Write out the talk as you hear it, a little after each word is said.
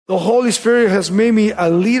The Holy Spirit has made me a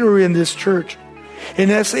leader in this church.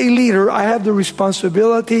 And as a leader, I have the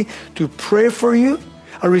responsibility to pray for you,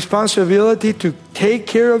 a responsibility to take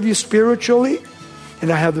care of you spiritually,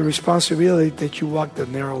 and I have the responsibility that you walk the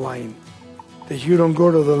narrow line, that you don't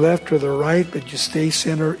go to the left or the right, but you stay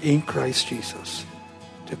centered in Christ Jesus,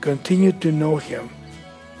 to continue to know Him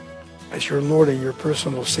as your Lord and your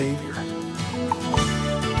personal Savior.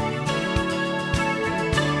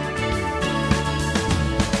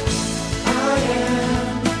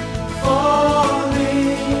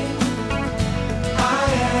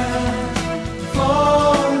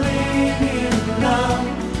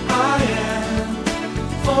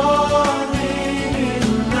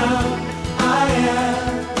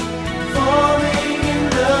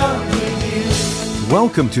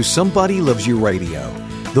 Welcome to Somebody Loves You Radio,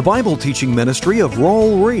 the Bible teaching ministry of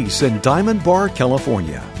Raul Ries in Diamond Bar,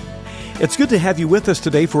 California. It's good to have you with us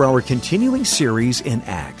today for our continuing series in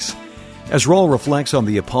Acts. As Raul reflects on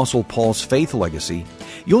the Apostle Paul's faith legacy,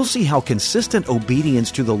 you'll see how consistent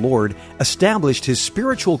obedience to the Lord established his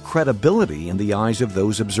spiritual credibility in the eyes of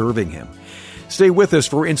those observing him. Stay with us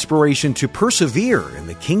for inspiration to persevere in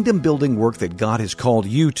the kingdom-building work that God has called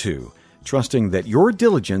you to, trusting that your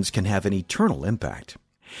diligence can have an eternal impact.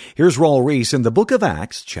 Here's Raul Ries in the book of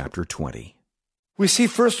Acts, chapter 20. We see,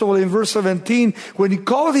 first of all, in verse 17, when he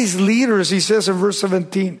called these leaders, he says in verse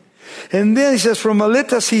 17, and then he says, from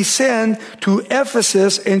Miletus he sent to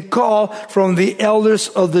Ephesus and called from the elders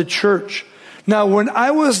of the church. Now, when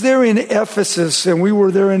I was there in Ephesus, and we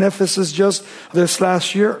were there in Ephesus just this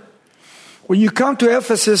last year, when you come to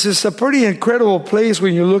Ephesus, it's a pretty incredible place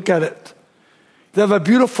when you look at it. They have a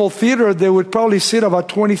beautiful theater that would probably sit about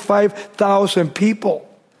 25,000 people.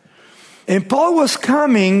 And Paul was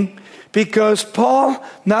coming because Paul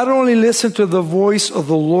not only listened to the voice of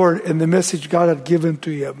the Lord and the message God had given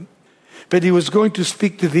to him, but he was going to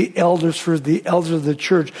speak to the elders first, the elders of the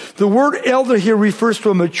church. The word elder here refers to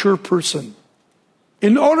a mature person.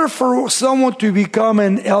 In order for someone to become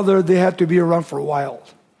an elder, they had to be around for a while.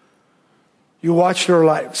 You watch their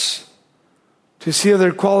lives to see if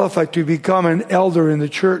they're qualified to become an elder in the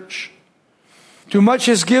church. Too much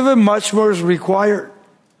is given, much more is required.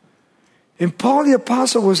 And Paul the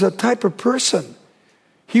Apostle was that type of person.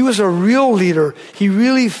 He was a real leader. He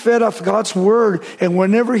really fed off God's word. And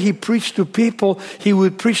whenever he preached to people, he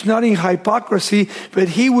would preach not in hypocrisy, but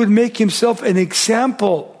he would make himself an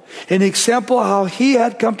example. An example of how he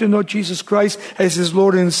had come to know Jesus Christ as his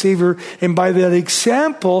Lord and Savior. And by that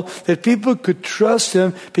example, that people could trust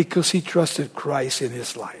him because he trusted Christ in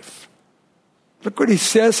his life. Look what he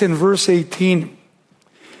says in verse 18.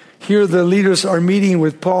 Here the leaders are meeting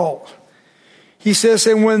with Paul. He says,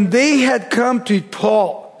 and when they had come to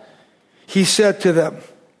Paul, he said to them,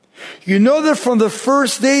 you know that from the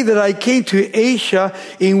first day that I came to Asia,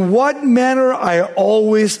 in what manner I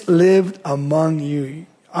always lived among you.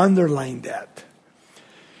 Underline that.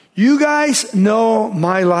 You guys know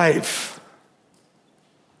my life.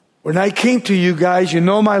 When I came to you guys, you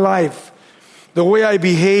know my life. The way I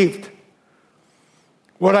behaved.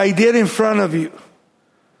 What I did in front of you.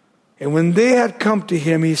 And when they had come to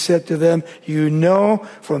him, he said to them, you know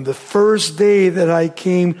from the first day that I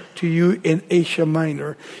came to you in Asia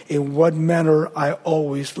Minor, in what manner I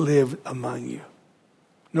always lived among you.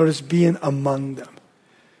 Notice being among them.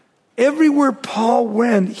 Everywhere Paul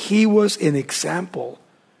went, he was an example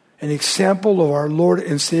of our Lord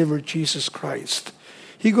and Savior Jesus Christ.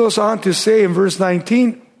 He goes on to say in verse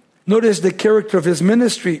 19, notice the character of his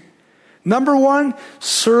ministry. Number one,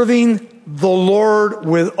 serving the Lord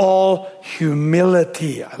with all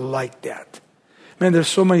humility. I like that. Man, there's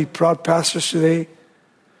so many proud pastors today,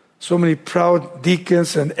 so many proud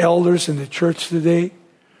deacons and elders in the church today.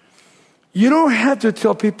 You don't have to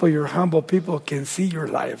tell people you're humble. People can see your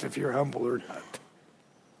life if you're humble or not.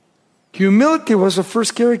 Humility was the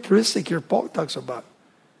first characteristic here Paul talks about.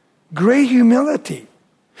 Great humility.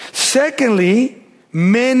 Secondly,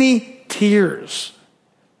 many tears.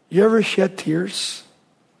 You ever shed tears?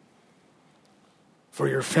 For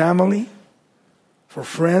your family, for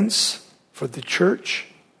friends, for the church,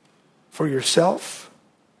 for yourself?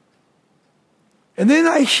 And then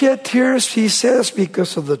I shed tears, he says,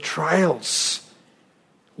 because of the trials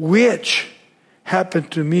which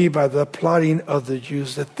happened to me by the plotting of the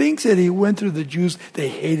Jews. The things that he went through, the Jews, they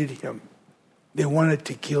hated him. They wanted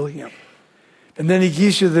to kill him. And then he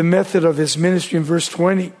gives you the method of his ministry in verse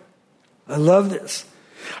 20. I love this.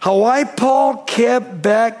 How I, Paul, kept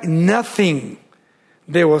back nothing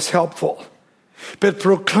that was helpful, but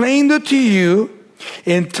proclaimed it to you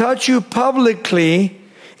and taught you publicly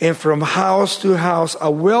and from house to house,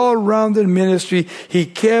 a well-rounded ministry. He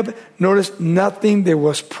kept, notice, nothing that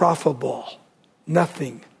was profitable.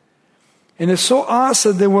 Nothing. And it's so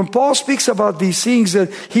awesome that when Paul speaks about these things,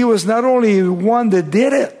 that he was not only one that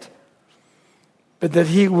did it, but that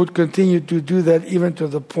he would continue to do that even to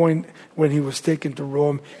the point when he was taken to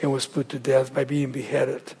Rome and was put to death by being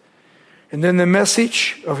beheaded. And then the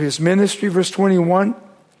message of his ministry, verse 21,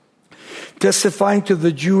 testifying to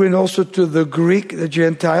the Jew and also to the Greek, the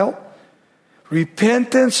Gentile,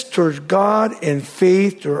 repentance toward God and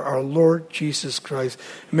faith toward our Lord Jesus Christ.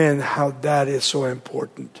 Man, how that is so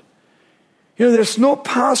important. You know, there's no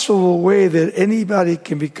possible way that anybody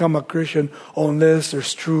can become a Christian unless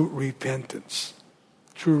there's true repentance.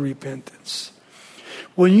 True repentance.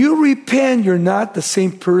 When you repent, you're not the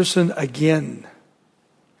same person again.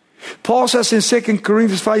 Paul says in 2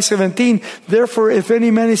 Corinthians 5:17, therefore, if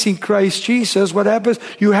any man is in Christ Jesus, what happens?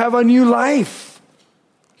 You have a new life.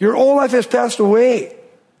 Your old life has passed away.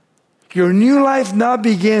 Your new life now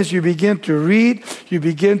begins. You begin to read, you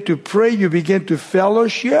begin to pray, you begin to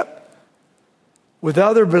fellowship with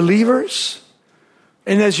other believers.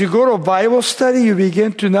 And as you go to Bible study, you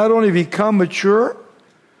begin to not only become mature,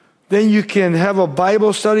 then you can have a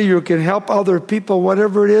Bible study, you can help other people,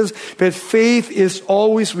 whatever it is. But faith is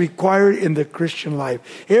always required in the Christian life.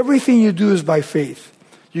 Everything you do is by faith.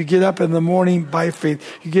 You get up in the morning by faith.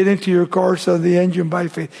 You get into your car, start the engine by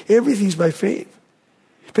faith. Everything's by faith.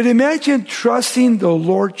 But imagine trusting the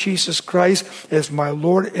Lord Jesus Christ as my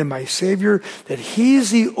Lord and my Savior, that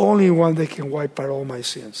He's the only one that can wipe out all my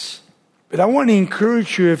sins. But I want to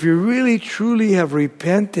encourage you, if you really truly have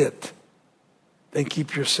repented, then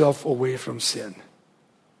keep yourself away from sin,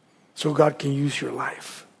 so God can use your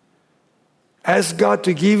life. Ask God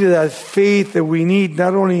to give you that faith that we need,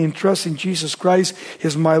 not only in trusting Jesus Christ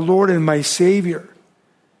as my Lord and my Savior,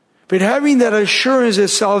 but having that assurance that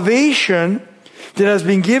salvation that has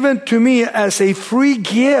been given to me as a free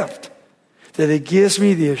gift, that it gives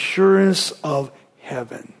me the assurance of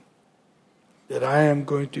heaven, that I am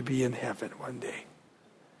going to be in heaven one day.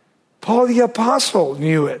 Paul the Apostle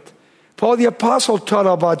knew it. Paul the Apostle taught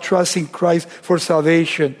about trusting Christ for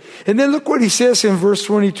salvation. And then look what he says in verse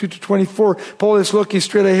 22 to 24. Paul is looking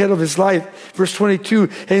straight ahead of his life. Verse 22,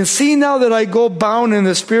 and see now that I go bound in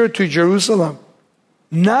the Spirit to Jerusalem,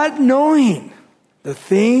 not knowing the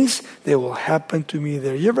things that will happen to me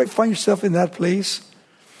there. You ever find yourself in that place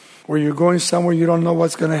where you're going somewhere you don't know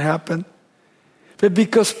what's going to happen? But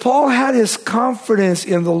because Paul had his confidence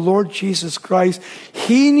in the Lord Jesus Christ,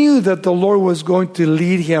 he knew that the Lord was going to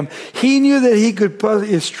lead him. He knew that he could put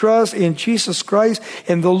his trust in Jesus Christ,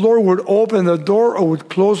 and the Lord would open the door or would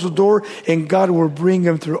close the door, and God would bring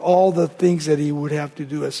him through all the things that he would have to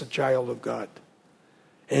do as a child of God.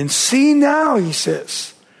 And see now, he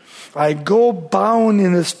says, I go bound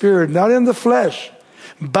in the Spirit, not in the flesh,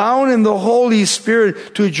 bound in the Holy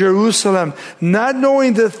Spirit to Jerusalem, not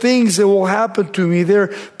knowing the things that will happen to me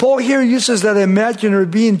there. Paul here uses that imaginary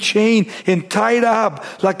being chained and tied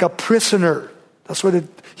up like a prisoner. That's what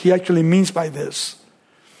he actually means by this.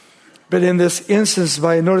 But in this instance,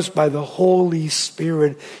 notice by the Holy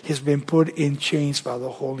Spirit, he's been put in chains by the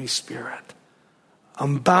Holy Spirit.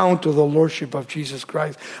 I'm bound to the Lordship of Jesus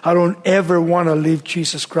Christ. I don't ever want to leave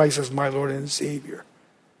Jesus Christ as my Lord and Savior.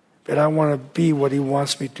 But I want to be what He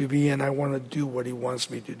wants me to be, and I want to do what He wants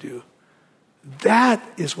me to do. That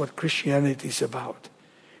is what Christianity is about.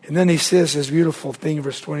 And then he says this beautiful thing,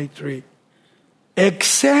 verse 23.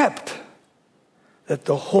 Except that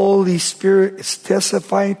the Holy Spirit is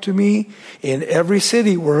testifying to me in every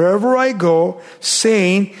city, wherever I go,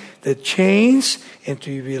 saying that chains and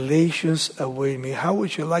tribulations await me. How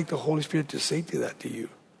would you like the Holy Spirit to say that to you?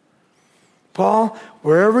 Paul,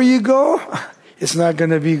 wherever you go, it's not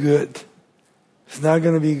going to be good. It's not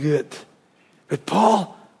going to be good. But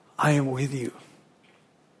Paul, I am with you.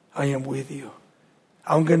 I am with you.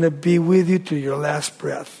 I'm going to be with you to your last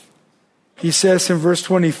breath. He says in verse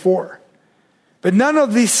 24, but none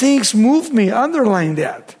of these things move me. Underline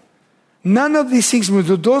that. None of these things move.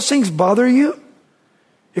 Do those things bother you?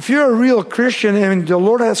 If you're a real Christian and the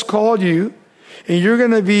Lord has called you and you're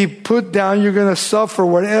going to be put down, you're going to suffer,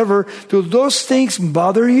 whatever, do those things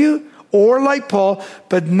bother you? Or like Paul,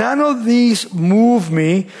 but none of these move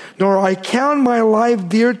me, nor I count my life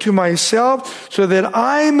dear to myself, so that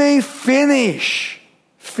I may finish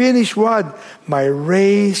what? My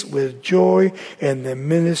race with joy and the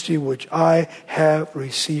ministry which I have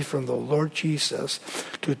received from the Lord Jesus,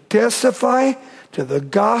 to testify to the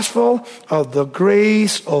gospel of the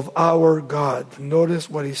grace of our God. Notice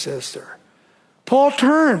what he says there. Paul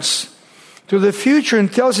turns to the future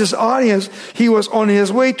and tells his audience he was on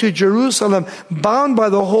his way to Jerusalem, bound by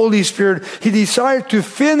the Holy Spirit. He desired to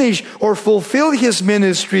finish or fulfill his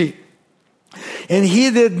ministry. And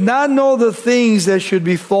he did not know the things that should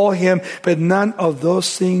befall him, but none of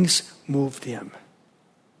those things moved him.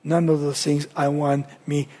 None of those things I want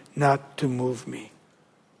me not to move me.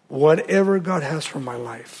 Whatever God has for my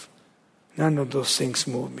life, none of those things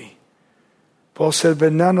move me. Paul said,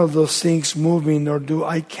 but none of those things move me, nor do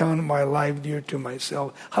I count my life dear to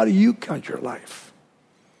myself. How do you count your life?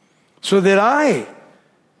 So that I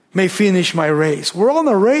may finish my race. We're on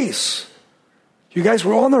a race. You guys,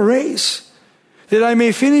 we're on a race. That I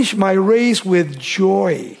may finish my race with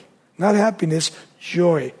joy. Not happiness,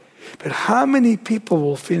 joy. But how many people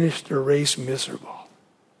will finish their race miserable?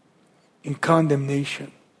 In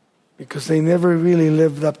condemnation. Because they never really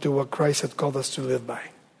lived up to what Christ had called us to live by.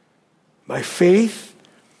 By faith,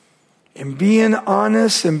 and being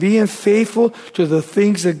honest and being faithful to the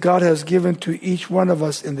things that God has given to each one of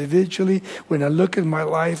us individually. When I look at my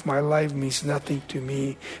life means nothing to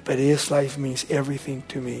me, but his life means everything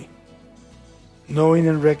to me. Knowing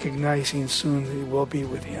and recognizing soon that we will be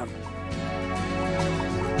with him.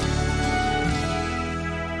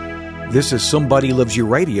 This is Somebody Loves You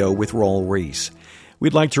Radio with Raul Ries.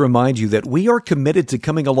 We'd like to remind you that we are committed to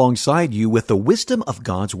coming alongside you with the wisdom of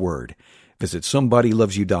God's Word. Visit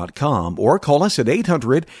somebodylovesyou.com or call us at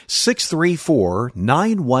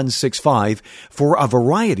 800-634-9165 for a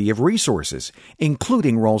variety of resources,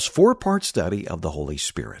 including Raul's 4-part study of the Holy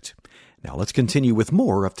Spirit. Now let's continue with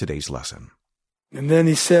more of today's lesson. And then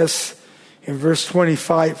he says in verse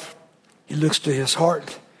 25, he looks to his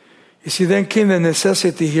heart. You see, then came the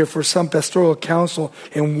necessity here for some pastoral counsel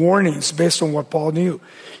and warnings based on what Paul knew.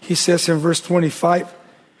 He says in verse 25,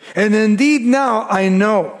 and indeed now I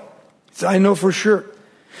know for sure,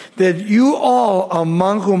 that you all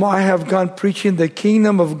among whom I have gone preaching the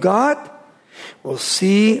kingdom of God will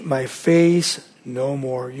see my face no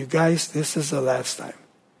more. You guys, this is the last time.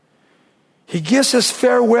 He gives us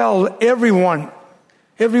farewell, everyone.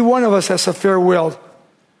 Every one of us has a farewell.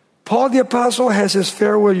 Paul the Apostle has his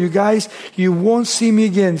farewell. You guys, you won't see me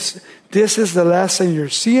again. This is the last time you're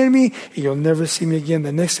seeing me, and you'll never see me again.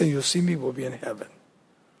 The next time you'll see me will be in heaven.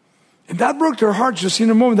 And that broke their hearts. Just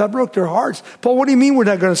in a moment, that broke their hearts. Paul, what do you mean we're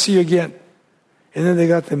not going to see you again? And then they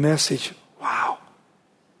got the message. Wow,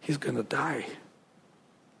 he's going to die.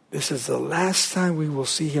 This is the last time we will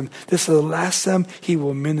see him. This is the last time he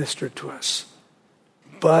will minister to us.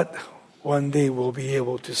 But one day we'll be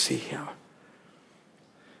able to see him.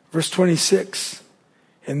 Verse 26,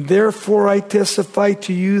 and therefore I testify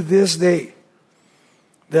to you this day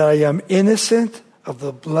that I am innocent of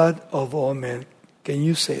the blood of all men. Can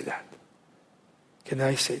you say that? Can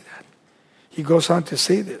I say that? He goes on to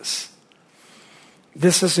say this.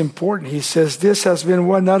 This is important. He says this has been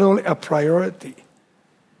not only a priority,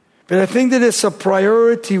 but I think that it's a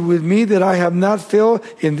priority with me that I have not failed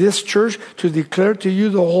in this church to declare to you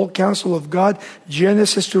the whole counsel of God,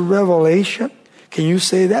 Genesis to Revelation. Can you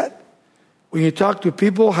say that? When you talk to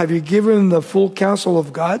people, have you given the full counsel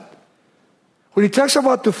of God? When he talks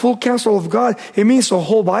about the full counsel of God, it means the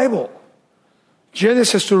whole Bible.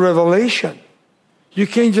 Genesis to Revelation. You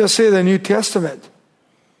can't just say the New Testament.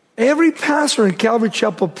 Every pastor in Calvary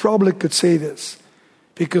Chapel probably could say this.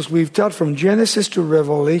 Because we've taught from Genesis to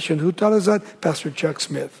Revelation. Who taught us that? Pastor Chuck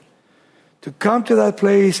Smith. To come to that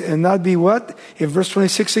place and not be what? In verse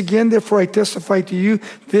 26 again, therefore I testify to you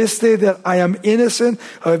this day that I am innocent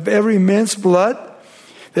of every man's blood,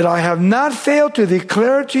 that I have not failed to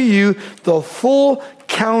declare to you the full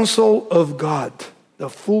counsel of God. The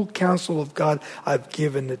full counsel of God, I've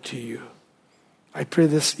given it to you. I pray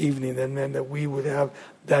this evening that we would have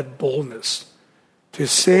that boldness to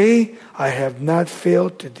say, I have not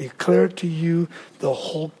failed to declare to you the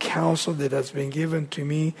whole counsel that has been given to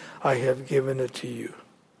me. I have given it to you.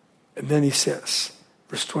 And then he says,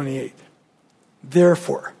 verse 28,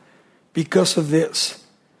 therefore, because of this,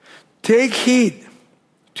 take heed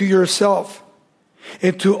to yourself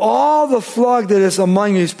and to all the flock that is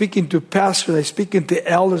among you. Speaking to pastors, speaking to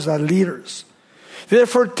elders and leaders.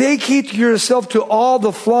 Therefore, take heed to yourself to all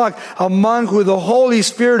the flock among whom the Holy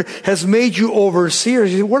Spirit has made you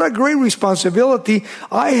overseers. You say, what a great responsibility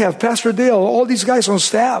I have. Pastor Dale, all these guys on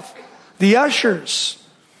staff, the ushers,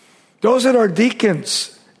 those that are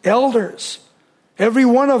deacons, elders, every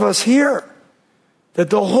one of us here, that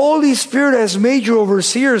the Holy Spirit has made you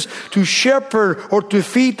overseers to shepherd or to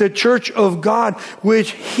feed the church of God,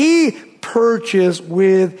 which He purchased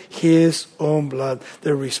with His own blood.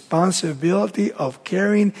 The responsibility of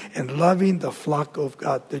caring and loving the flock of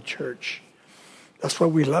God, the church. That's why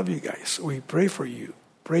we love you guys. We pray for you.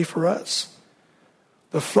 Pray for us.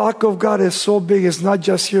 The flock of God is so big, it's not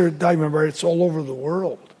just here at Diamond Bar, it's all over the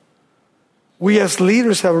world. We as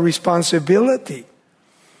leaders have a responsibility.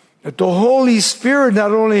 That the Holy Spirit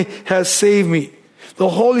not only has saved me, the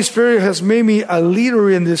Holy Spirit has made me a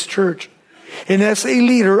leader in this church. And as a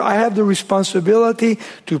leader, I have the responsibility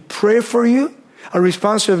to pray for you, a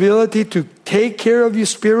responsibility to take care of you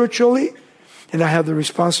spiritually, and I have the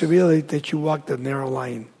responsibility that you walk the narrow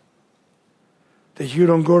line. That you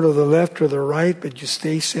don't go to the left or the right, but you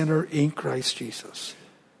stay centered in Christ Jesus.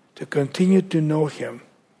 To continue to know Him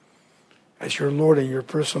as your Lord and your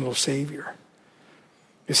personal Savior.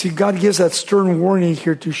 You see, God gives that stern warning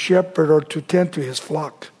here to shepherd or to tend to His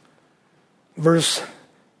flock. Verse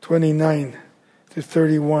 29 to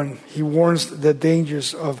 31, He warns the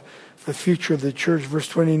dangers of the future of the church. Verse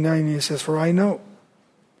 29, He says, "For I know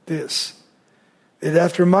this, that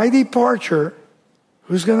after my departure,"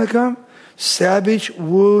 who's going to come? "Savage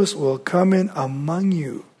wolves will come in among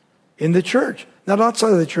you," in the church, not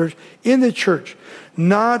outside of the church, in the church,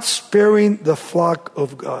 "not sparing the flock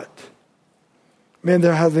of God." Man,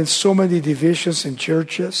 there have been so many divisions in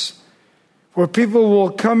churches where people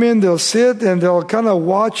will come in, they'll sit and they'll kind of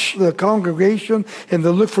watch the congregation and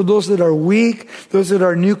they'll look for those that are weak, those that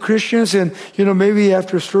are new Christians. And, maybe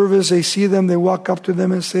after service they see them, they walk up to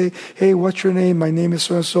them and say, "Hey, what's your name? My name is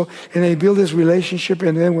so-and-so." And they build this relationship,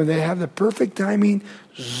 and then when they have the perfect timing,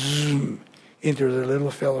 zoom, into their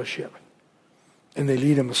little fellowship. And they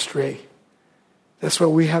lead them astray. That's why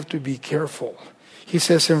we have to be careful. He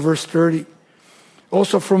says in verse 30,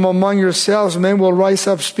 "Also from among yourselves men will rise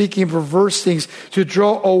up speaking perverse things to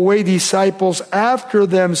draw away disciples after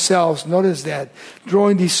themselves." Notice that.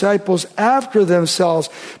 Drawing disciples after themselves.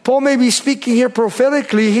 Paul may be speaking here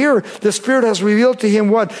prophetically. Here, the Spirit has revealed to him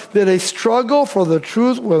what? That a struggle for the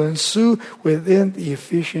truth will ensue within the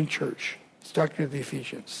Ephesian church. It's talking to the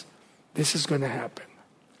Ephesians. This is going to happen.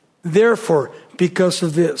 Therefore, because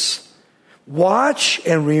of this, watch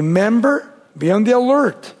and remember, be on the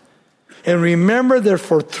alert. And remember that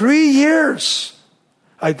for 3 years,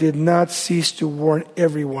 I did not cease to warn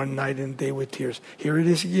everyone night and day with tears. Here it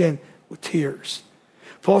is again, with tears.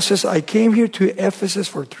 Paul says, I came here to Ephesus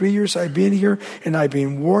for 3 years. I've been here and I've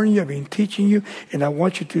been warning you. I've been teaching you. And I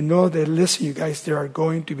want you to know that, listen, you guys, they are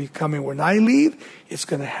going to be coming. When I leave, it's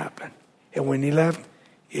going to happen. And when he left,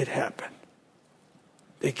 it happened.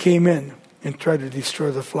 They came in and tried to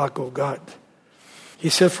destroy the flock of God. He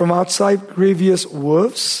said, from outside, grievous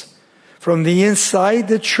wolves. From the inside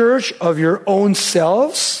the church of your own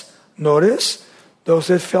selves. Notice, those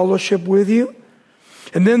that fellowship with you.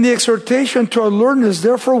 And then the exhortation to alertness,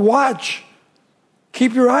 therefore watch.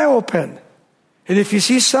 Keep your eye open. And if you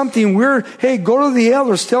see something weird, hey, go to the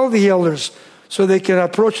elders, tell the elders, so they can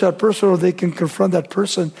approach that person or they can confront that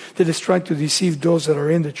person that is trying to deceive those that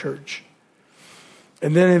are in the church.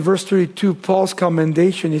 And then in verse 32, Paul's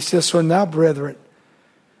commendation, he says, so now, brethren,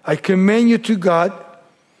 I commend you to God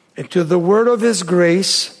and to the word of his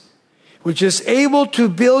grace, which is able to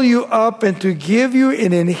build you up and to give you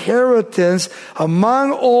an inheritance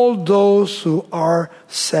among all those who are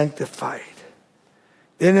sanctified.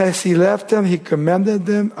 Then as he left them, he commended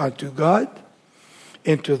them unto God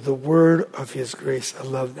and to the word of his grace. I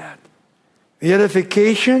love that. The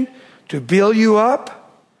edification to build you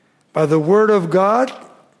up by the word of God.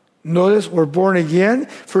 Notice we're born again.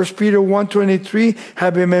 1 Peter 1:23,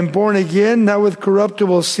 having been born again, not with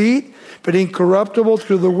corruptible seed, but incorruptible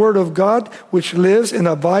through the word of God, which lives and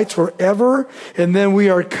abides forever. And then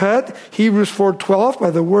we are cut, Hebrews 4:12,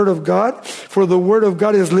 by the word of God. For the word of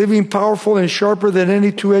God is living, powerful, and sharper than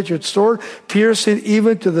any two-edged sword, piercing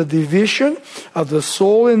even to the division of the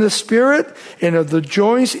soul and the spirit, and of the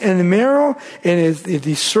joints and marrow, and is the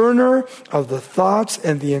discerner of the thoughts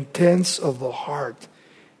and the intents of the heart.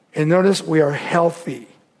 And notice we are healthy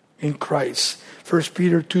in Christ. 1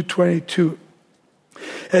 Peter 2:22.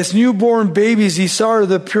 As newborn babies, desire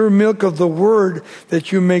the pure milk of the word,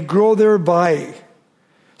 that you may grow thereby.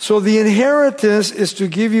 So the inheritance is to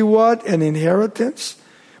give you what? An inheritance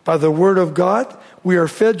by the word of God. We are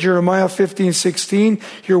fed, Jeremiah 15:16.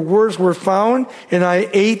 Your words were found, and I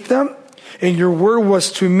ate them. And your word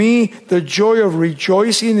was to me the joy of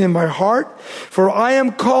rejoicing in my heart. For I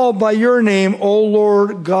am called by your name, O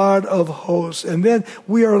Lord God of hosts. And then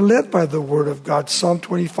we are led by the word of God. Psalm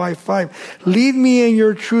 25:5. Lead me in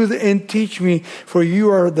your truth and teach me, for you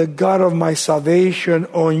are the God of my salvation.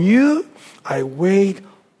 On you I wait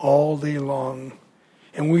all day long.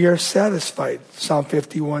 And we are satisfied. Psalm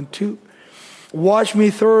 51:2. Wash me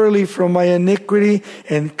thoroughly from my iniquity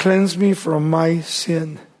and cleanse me from my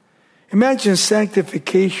sin. Imagine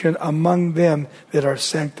sanctification among them that are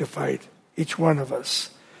sanctified, each one of us.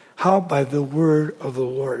 How? By the word of the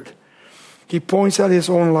Lord. He points out his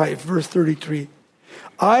own life. Verse 33.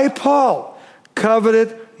 I, Paul,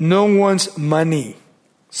 coveted no one's money,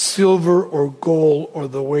 silver or gold, or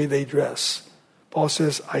the way they dress. Paul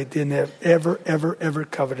says, I didn't ever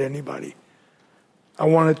covet anybody. I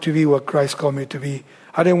wanted to be what Christ called me to be.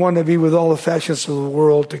 I didn't want to be with all the fashions of the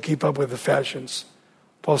world to keep up with the fashions.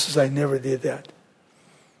 Paul says, I never did that.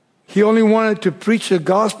 He only wanted to preach the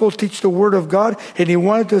gospel, teach the word of God, and he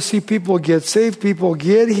wanted to see people get saved, people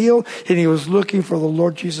get healed, and he was looking for the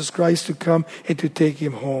Lord Jesus Christ to come and to take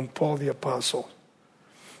him home, Paul the Apostle.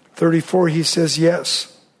 34, he says,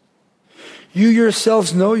 yes. You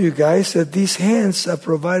yourselves know, you guys, that these hands have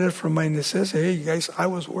provided for my necessity. Hey, you guys, I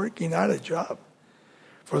was working out a job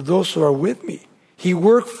for those who are with me. He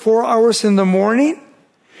worked 4 hours in the morning,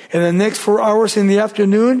 and the next 4 hours in the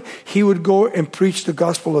afternoon, he would go and preach the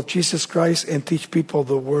gospel of Jesus Christ and teach people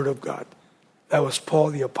the word of God. That was Paul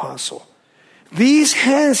the Apostle. These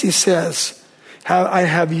hands, he says, I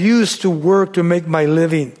have used to work to make my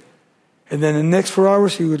living. And then the next 4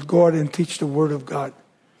 hours, he would go out and teach the word of God.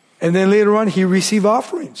 And then later on, he received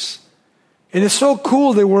offerings. And it's so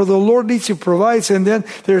cool that where the Lord leads, he provides. And then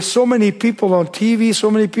there's so many people on TV,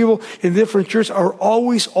 so many people in different churches are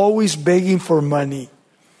always begging for money.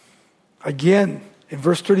 Again, in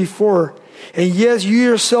verse 34, and yes, you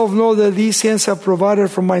yourself know that these hands have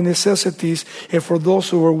provided for my necessities and for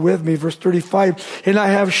those who were with me. Verse 35, and I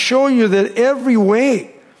have shown you that every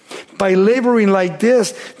way, by laboring like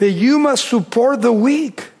this, that you must support the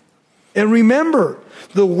weak. And remember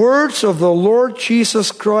the words of the Lord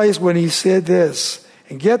Jesus Christ when he said this,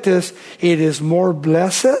 and get this, it is more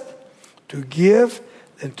blessed to give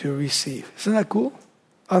than to receive. Isn't that cool?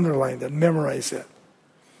 Underline that, memorize that.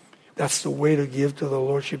 That's the way to give to the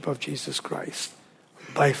Lordship of Jesus Christ,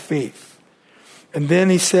 by faith. And then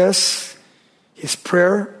he says, his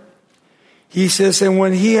prayer, he says, and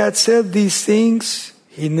when he had said these things,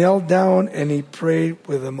 he knelt down and he prayed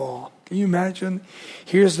with them all. Can you imagine?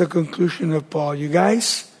 Here's the conclusion of Paul. You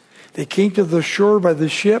guys, they came to the shore by the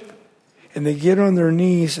ship, and they get on their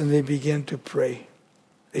knees and they begin to pray.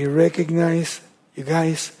 They recognize, you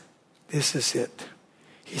guys, this is it.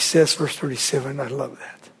 He says, verse 37, I love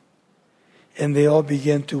that. And they all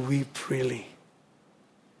began to weep freely.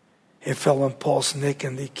 It fell on Paul's neck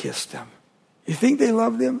and they kissed him. You think they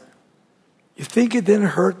loved him? You think it didn't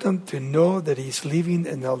hurt them to know that he's leaving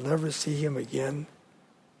and they'll never see him again?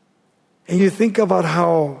 And you think about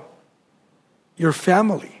how your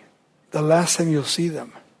family, the last time you'll see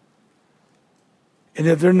them. And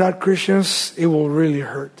if they're not Christians, it will really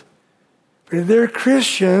hurt. But if they're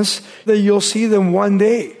Christians, then you'll see them one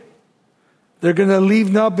day. They're going to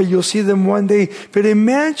leave now, but you'll see them one day. But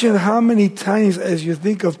imagine how many times as you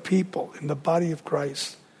think of people in the body of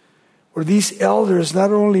Christ, where these elders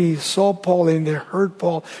not only saw Paul and they heard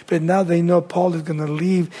Paul, but now they know Paul is going to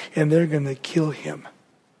leave and they're going to kill him.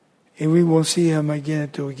 And we won't see him again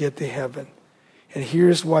until we get to heaven. And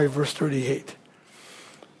here's why, verse 38.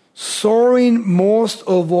 Sorrowing most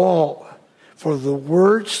of all for the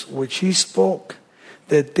words which he spoke,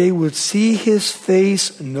 that they would see his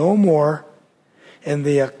face no more, and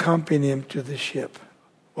they accompanied him to the ship.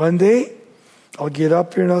 One day, I'll get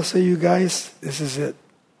up here and I'll say, you guys, this is it.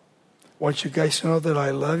 I want you guys to know that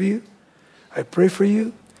I love you. I pray for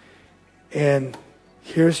you. And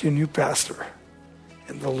here's your new pastor.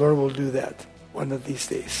 And the Lord will do that one of these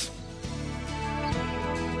days.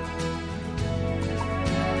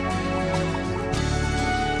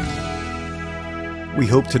 We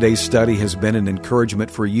hope today's study has been an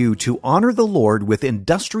encouragement for you to honor the Lord with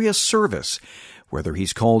industrious service, whether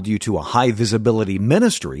He's called you to a high-visibility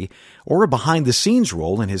ministry or a behind-the-scenes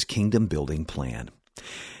role in His kingdom-building plan.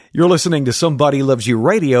 You're listening to Somebody Loves You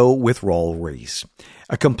Radio with Raul Ries.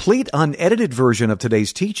 A complete, unedited version of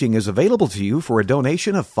today's teaching is available to you for a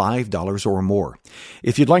donation of $5 or more.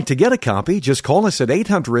 If you'd like to get a copy, just call us at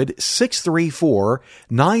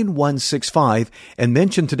 800-634-9165 and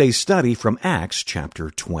mention today's study from Acts chapter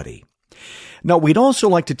 20. Now, we'd also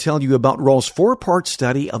like to tell you about Raul's 4-part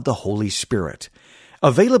study of the Holy Spirit.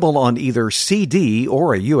 Available on either CD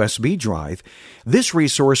or a USB drive, this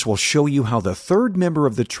resource will show you how the third member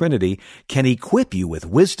of the Trinity can equip you with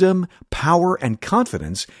wisdom, power, and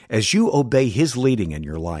confidence as you obey His leading in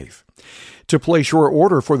your life. To place your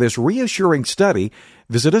order for this reassuring study,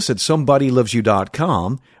 visit us at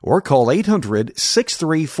somebodylovesyou.com or call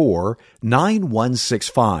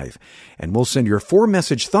 800-634-9165, and we'll send your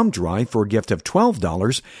 4-message thumb drive for a gift of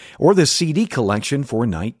 $12 or the CD collection for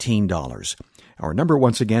 $19. Our number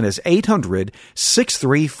once again is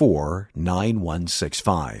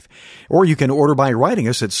 800-634-9165. Or you can order by writing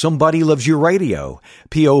us at Somebody Loves You Radio,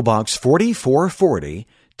 P.O. Box 4440,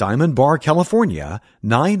 Diamond Bar, California,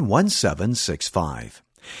 91765.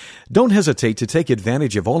 Don't hesitate to take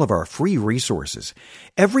advantage of all of our free resources.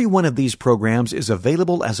 Every one of these programs is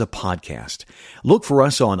available as a podcast. Look for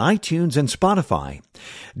us on iTunes and Spotify.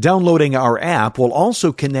 Downloading our app will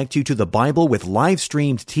also connect you to the Bible with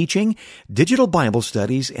live-streamed teaching, digital Bible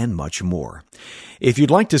studies, and much more. If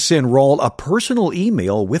you'd like to send Raul a personal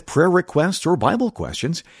email with prayer requests or Bible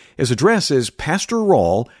questions, his address is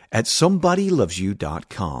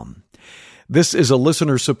pastorraul@somebodylovesyou.com. This is a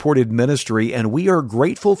listener-supported ministry, and we are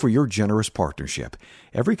grateful for your generous partnership.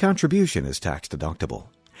 Every contribution is tax-deductible.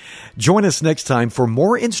 Join us next time for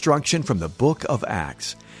more instruction from the book of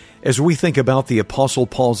Acts. As we think about the Apostle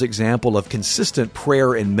Paul's example of consistent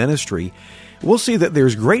prayer and ministry, we'll see that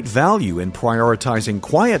there's great value in prioritizing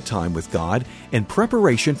quiet time with God in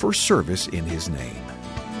preparation for service in His name.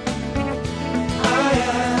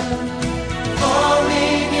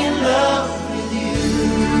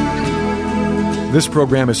 This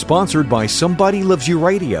program is sponsored by Somebody Loves You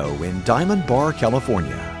Radio in Diamond Bar,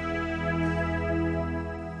 California.